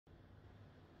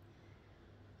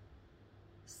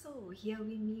So here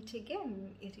we meet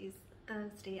again. It is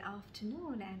Thursday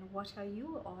afternoon, and what are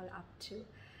you all up to?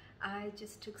 I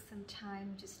just took some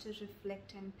time just to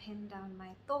reflect and pen down my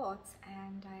thoughts,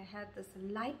 and I had this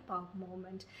light bulb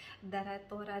moment that I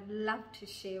thought I'd love to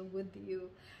share with you.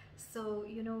 So,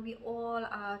 we all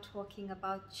are talking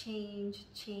about change,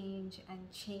 change,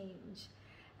 and change.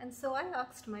 And so I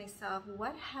asked myself,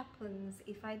 what happens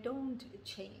if I don't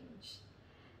change?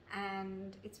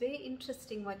 And it's very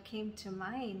interesting. What came to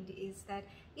mind is that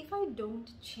if I don't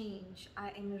change, I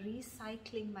am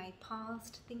recycling my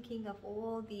past, thinking of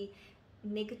all the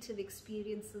negative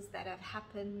experiences that have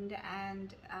happened,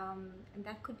 and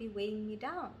that could be weighing me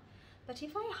down. But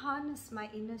if I harness my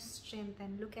inner strength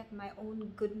and look at my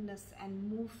own goodness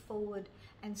and move forward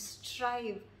and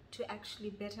strive to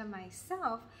actually better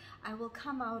myself, I will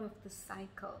come out of the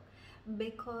cycle.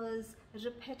 Because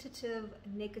repetitive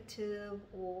negative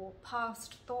or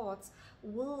past thoughts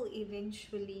will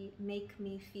eventually make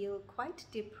me feel quite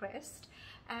depressed,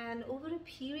 and over a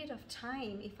period of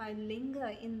time, if I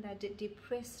linger in that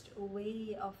depressed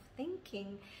way of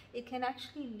thinking, it can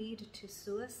actually lead to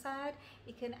suicide,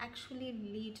 it can actually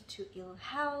lead to ill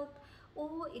health,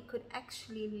 or it could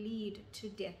actually lead to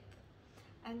death.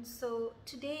 And so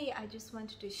today I just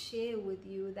wanted to share with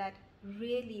you that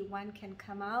really one can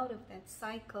come out of that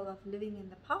cycle of living in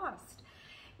the past.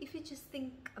 If you just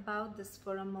think about this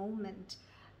for a moment,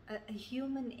 a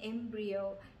human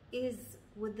embryo is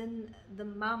within the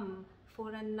mum for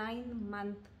a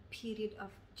 9-month period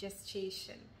of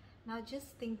gestation. Now just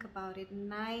think about it,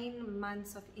 9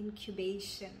 months of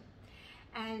incubation.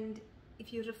 And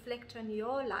if you reflect on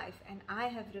your life, and I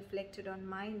have reflected on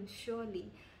mine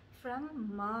surely,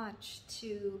 from March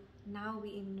to now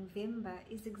we're in November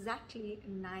is exactly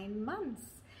 9 months.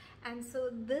 And so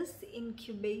this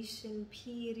incubation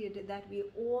period that we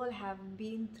all have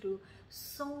been through,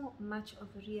 so much of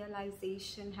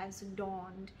realization has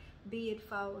dawned, be it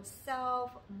for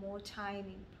ourselves, more time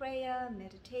in prayer,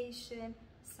 meditation,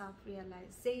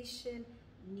 self-realization,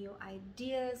 new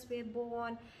ideas were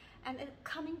born, and a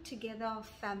coming together of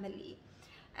family.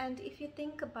 And if you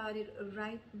think about it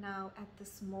right now at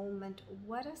this moment,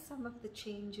 what are some of the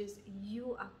changes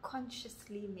you are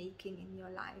consciously making in your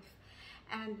life?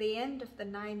 And the end of the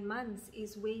 9 months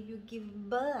is where you give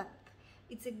birth.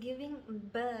 It's a giving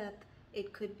birth.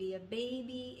 It could be a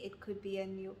baby, it could be a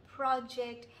new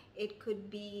project, it could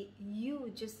be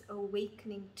you just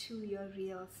awakening to your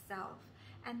real self.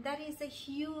 And that is a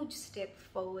huge step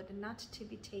forward, not to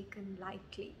be taken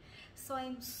lightly. So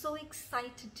I'm so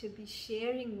excited to be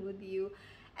sharing with you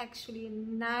actually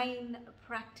 9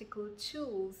 practical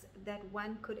tools that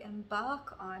one could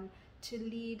embark on to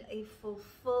lead a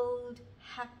fulfilled,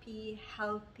 happy,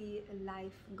 healthy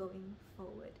life going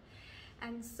forward.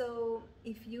 And so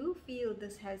if you feel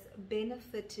this has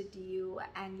benefited you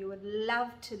and you would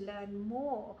love to learn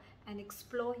more and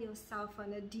explore yourself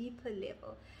on a deeper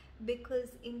level, because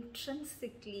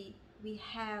intrinsically we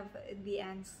have the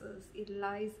answers. It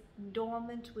lies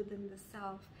dormant within the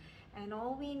self, and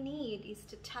all we need is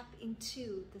to tap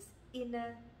into this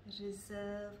inner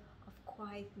reserve of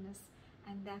quietness,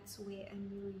 and that's where a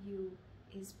new you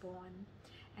is born.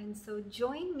 And so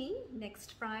join me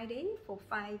next Friday for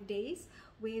 5 days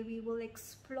where we will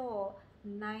explore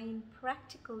 9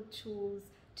 practical tools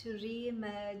to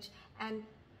re-emerge and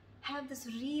have this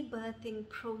rebirthing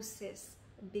process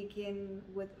begin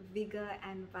with vigor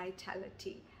and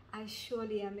vitality. I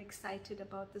surely am excited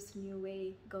about this new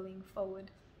way going forward.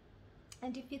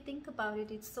 And if you think about it,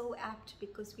 it's so apt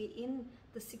because we're in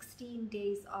the 16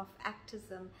 days of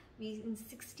activism. We're in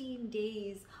 16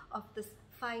 days of this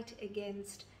fight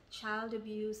against child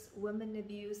abuse, women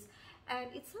abuse. And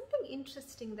it's something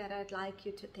interesting that I'd like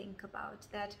you to think about,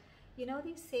 that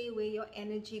they say where your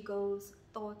energy goes,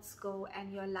 thoughts go,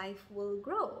 and your life will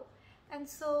grow. And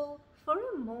so for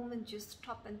a moment, just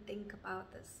stop and think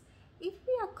about this. If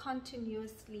we are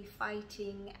continuously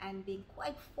fighting and being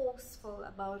quite forceful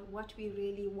about what we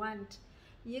really want,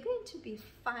 you're going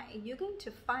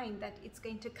to find that it's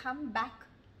going to come back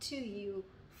to you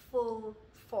full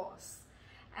force.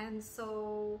 And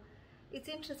so it's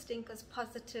interesting because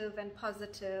positive and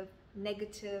positive,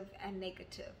 negative and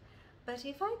negative. But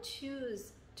if I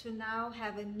choose to now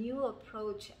have a new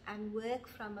approach and work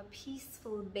from a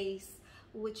peaceful base,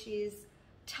 which is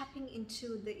tapping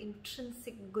into the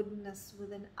intrinsic goodness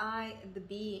within the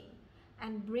being,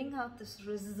 and bring out this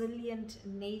resilient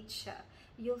nature,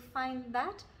 you'll find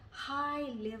that high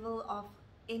level of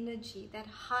energy, that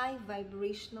high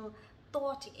vibrational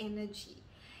thought energy.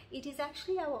 It is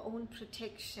actually our own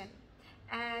protection.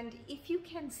 And if you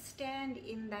can stand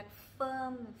in that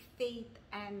firm faith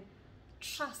and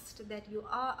trust that you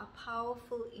are a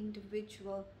powerful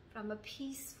individual from a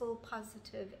peaceful,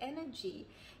 positive energy,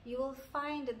 you will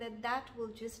find that that will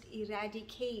just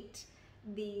eradicate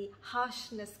the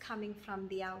harshness coming from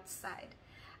the outside.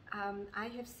 I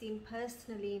have seen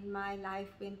personally in my life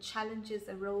when challenges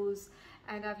arose,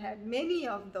 and I've had many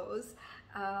of those,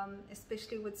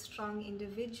 especially with strong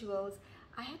individuals,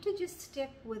 I had to just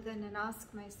step within and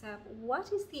ask myself,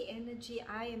 what is the energy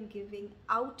I am giving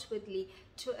outwardly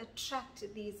to attract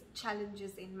these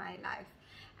challenges in my life?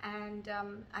 And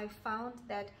I found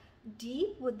that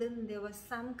deep within there was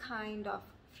some kind of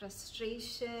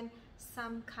frustration,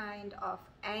 some kind of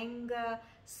anger,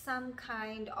 some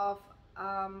kind of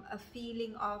a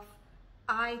feeling of,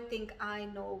 I think I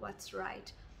know what's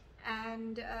right.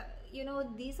 And you know,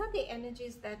 these are the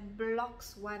energies that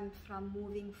blocks one from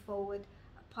moving forward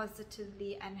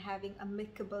positively and having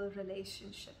amicable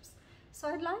relationships. So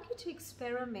I'd like you to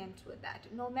experiment with that,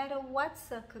 no matter what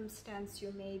circumstance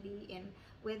you may be in,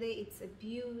 whether it's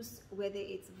abuse, whether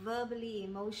it's verbally,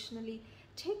 emotionally.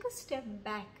 Take a step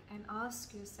back and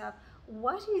ask yourself,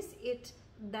 what is it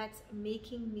that's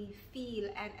making me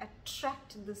feel and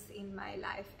attract this in my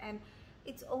life? And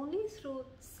it's only through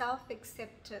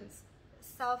self-acceptance,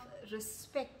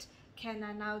 self-respect can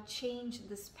I now change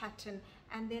this pattern,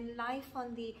 and then life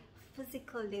on the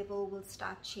physical level will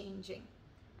start changing.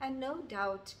 And no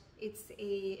doubt it's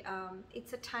a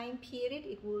time period.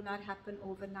 It will not happen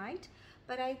overnight,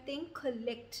 but I think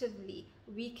collectively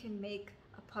we can make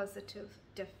a positive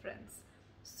difference.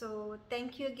 So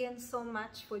thank you again so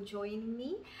much for joining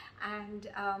me, and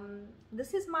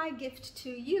this is my gift to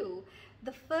you,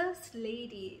 the first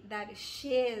lady that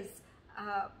shares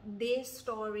their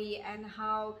story and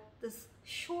how this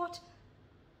short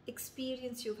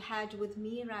experience you've had with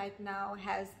me right now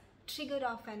has triggered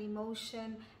off an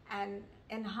emotion and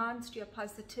enhanced your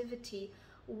positivity,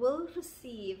 will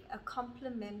receive a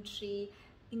complimentary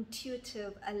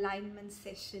intuitive alignment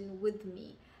session with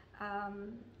me.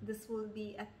 This will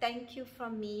be a thank you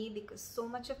from me, because so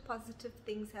much of positive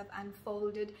things have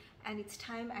unfolded and it's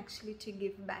time actually to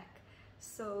give back.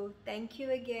 So thank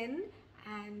you again,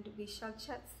 and we shall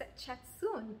chat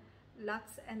soon.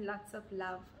 Lots and lots of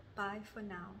love. Bye for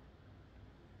now.